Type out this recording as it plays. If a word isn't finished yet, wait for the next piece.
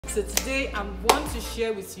So today I want to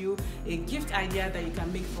share with you a gift idea that you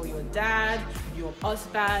can make for your dad, your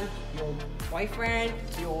husband, your boyfriend,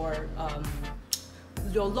 your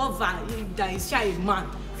lover that is a man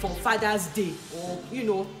for Father's Day,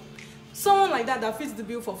 or someone like that fits the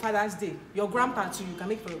bill for Father's Day. Your grandpa too, you can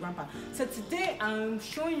make for your grandpa. So today I'm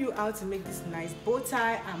showing you how to make this nice bow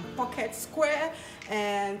tie and pocket square,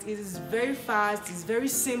 and it is very fast, it's very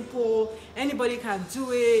simple, anybody can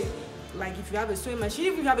do it. Like if you have a sewing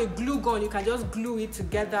machine, if you have a glue gun, you can just glue it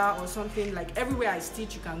together or something. Like everywhere I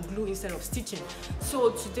stitch, you can glue instead of stitching. So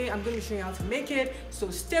today I'm going to show you how to make it. So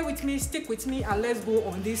stay with me, stick with me, and let's go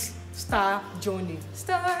on this star journey.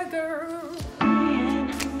 Star girl.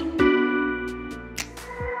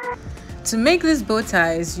 To make these bow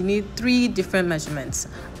ties, you need 3 different measurements: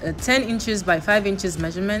 a 10 inches by 5 inches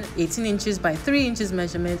measurement, 18 inches by 3 inches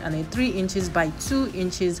measurement, and a 3 inches by 2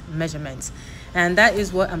 inches measurement. And that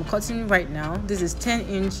is what I'm cutting right now. This is 10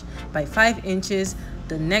 inch by 5 inches.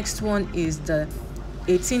 The next one is the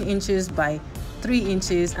 18 inches by 3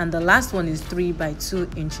 inches, and the last one is 3 by 2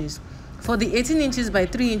 inches. For the 18 inches by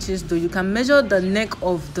 3 inches though, you can measure the neck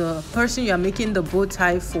of the person you are making the bow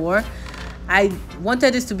tie for. I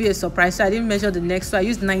wanted this to be a surprise, so I didn't measure the neck, so I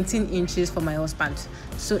used 19 inches for my husband.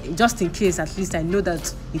 So just in case, at least I know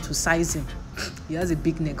that it will size him. He has a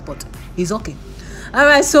big neck, but he's okay. All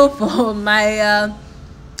right, so for my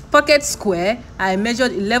pocket square, I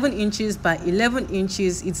measured 11 inches by 11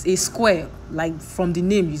 inches. It's a square, like from the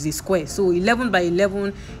name is a square. So 11 by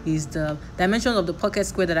 11 is the dimension of the pocket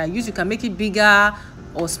square that I use. You can make it bigger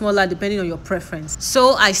or smaller depending on your preference.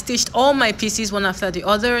 So I stitched all my pieces one after the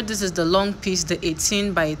other. This is the long piece, the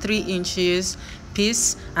 18 by 3 inches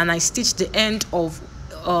piece, and I stitched the end of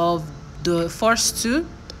the first 2.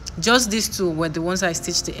 Just these 2 were the ones I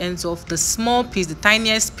stitched the ends of: the small piece, the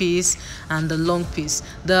tiniest piece, and the long piece.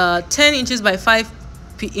 The 10 inches by 5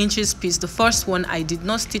 inches piece, the first one, I did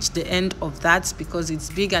not stitch the end of that because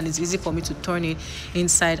it's big and it's easy for me to turn it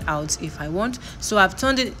inside out if I want. So I've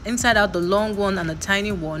turned it inside out, the long one and the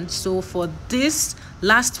tiny one. So for this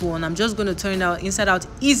last one, I'm just going to turn it out inside out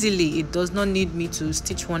easily. It does not need me to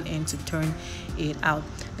stitch one end to turn it out.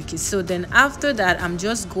 Okay, so then after that, I'm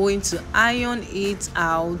just going to iron it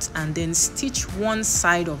out and then stitch one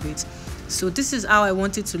side of it. So this is how I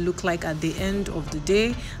want it to look like at the end of the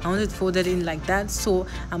day. I want it folded in like that. So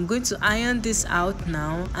I'm going to iron this out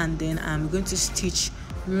now, and then I'm going to stitch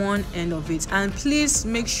one end of it. And please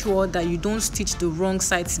make sure that you don't stitch the wrong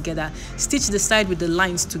side together. Stitch the side with the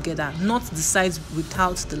lines together, not the sides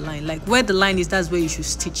without the line. Like where the line is, that's where you should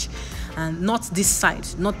stitch, and not this side,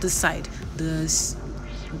 not this side.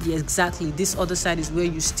 Yeah, exactly, this other side is where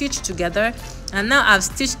you stitch together. And now I've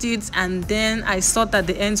stitched it, and then I saw that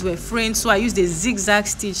the ends were fraying, so I used a zigzag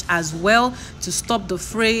stitch as well to stop the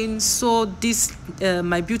fraying, so this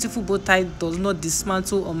my beautiful bow tie does not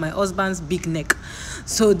dismantle on my husband's big neck.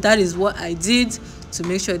 So that is what I did to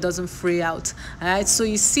make sure it doesn't fray out. All right, so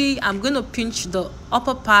you see I'm going to pinch the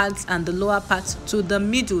upper part and the lower part to the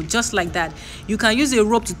middle, just like that. You can use a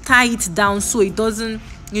rope to tie it down so it doesn't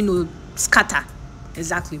scatter.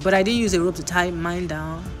 Exactly, but I didn't use a rope to tie mine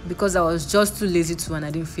down because I was just too lazy to, and I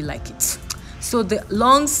didn't feel like it. So the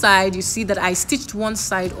long side, you see that I stitched one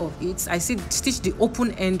side of it. I stitched the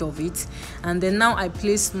open end of it, and then now I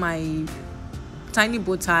place my tiny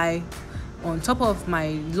bow tie on top of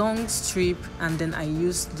my long strip, and then I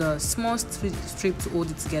use the small strip to hold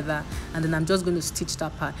it together, and then I'm just going to stitch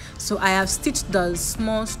that part. So I have stitched the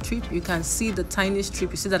small strip, you can see the tiny strip,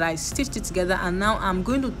 you see that I stitched it together, and now I'm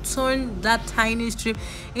going to turn that tiny strip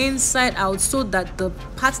inside out so that the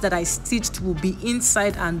part that I stitched will be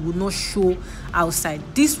inside and will not show outside.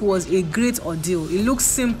 This was a great ordeal. It looks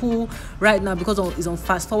simple right now because it's on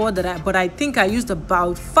fast forward, but I think I used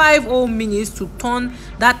about 5 whole minutes to turn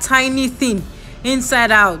that tiny thing inside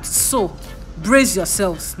out. So brace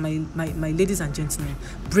yourselves, my ladies and gentlemen,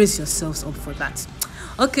 brace yourselves up for that.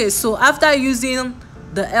 Okay, so after using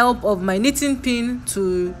the help of my knitting pin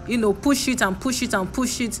to push it and push it and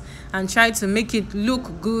push it and try to make it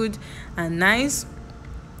look good and nice,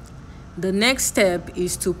 the next step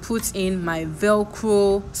is to put in my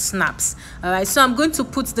Velcro snaps. All right, so I'm going to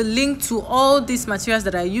put the link to all these materials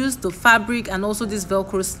that I used, the fabric and also these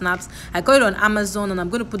Velcro snaps. I got it on Amazon, and I'm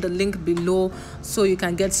going to put the link below so you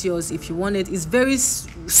can get yours if you want it. It's very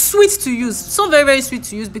sweet to use, so very, very sweet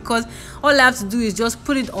to use, because all I have to do is just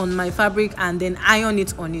put it on my fabric and then iron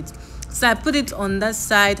it on it. So I put it on that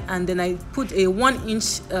side, and then I put a 1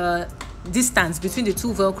 inch distance between the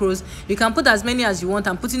two velcros. You can put as many as you want.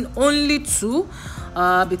 I'm putting only 2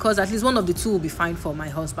 because at least one of the 2 will be fine for my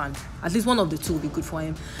husband. At least one of the 2 will be good for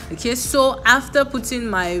him. Okay, so after putting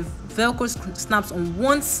my velcro snaps on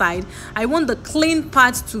one side, I want the clean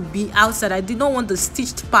part to be outside. I did not want the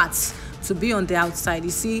stitched parts to be on the outside.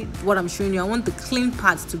 You see what I'm showing you? I want the clean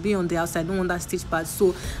parts to be on the outside. I don't want that stitched part,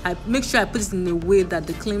 so I make sure I put it in a way that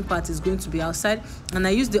the clean part is going to be outside. And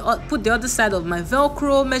I use put the other side of my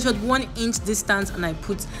velcro, measured 1 inch distance, and I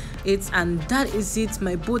put it, and that is it.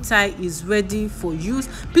 My bow tie is ready for use.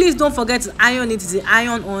 Please don't forget to iron it. It's the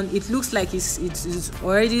iron on. It looks like it's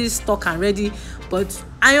already stuck and ready, but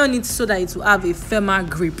iron it so that it will have a firmer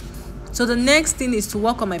grip. So the next thing is to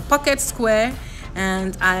work on my pocket square,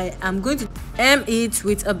 and I am going to hem it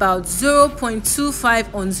with about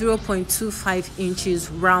 0.25 on 0.25 inches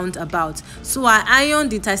round about. So I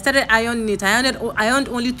ironed it. I started ironing it. I ironed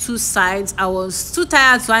only 2 sides. I was too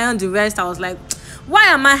tired to iron the rest. I was like, why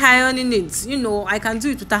am I ironing it? You know, I can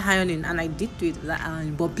do it without ironing, and I did do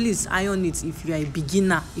it. But please iron it if you are a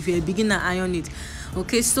beginner. If you're a beginner, iron it.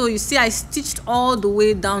 Okay, so you see I stitched all the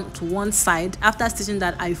way down to one side. After stitching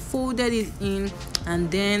that, I folded it in,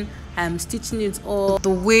 and then I'm stitching it all the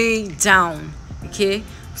way down. Okay,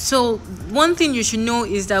 so one thing you should know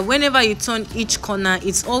is that whenever you turn each corner,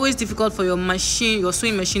 it's always difficult for your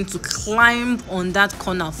sewing machine to climb on that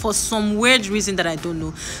corner for some weird reason that I don't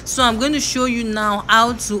know. So I'm going to show you now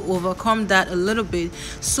how to overcome that a little bit.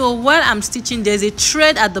 So while I'm stitching, there's a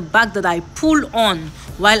thread at the back that I pull on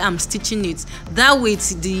while I'm stitching it. That way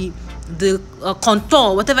the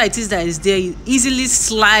contour, whatever it is that is there, it easily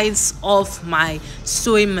slides off my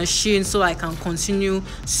sewing machine, so I can continue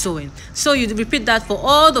sewing. So you repeat that for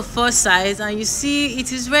all the 4 sides, and you see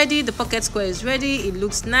it is ready. The pocket square is ready. It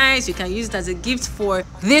looks nice. You can use it as a gift for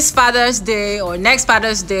this Father's Day or next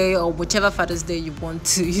Father's Day, or whichever Father's Day you want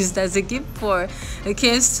to use it as a gift for.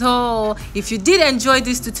 Okay, so if you did enjoy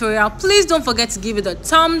this tutorial, please don't forget to give it a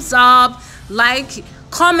thumbs up, like,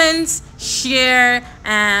 comment, share,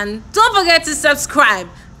 and don't forget to subscribe.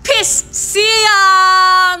 Peace. See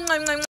ya.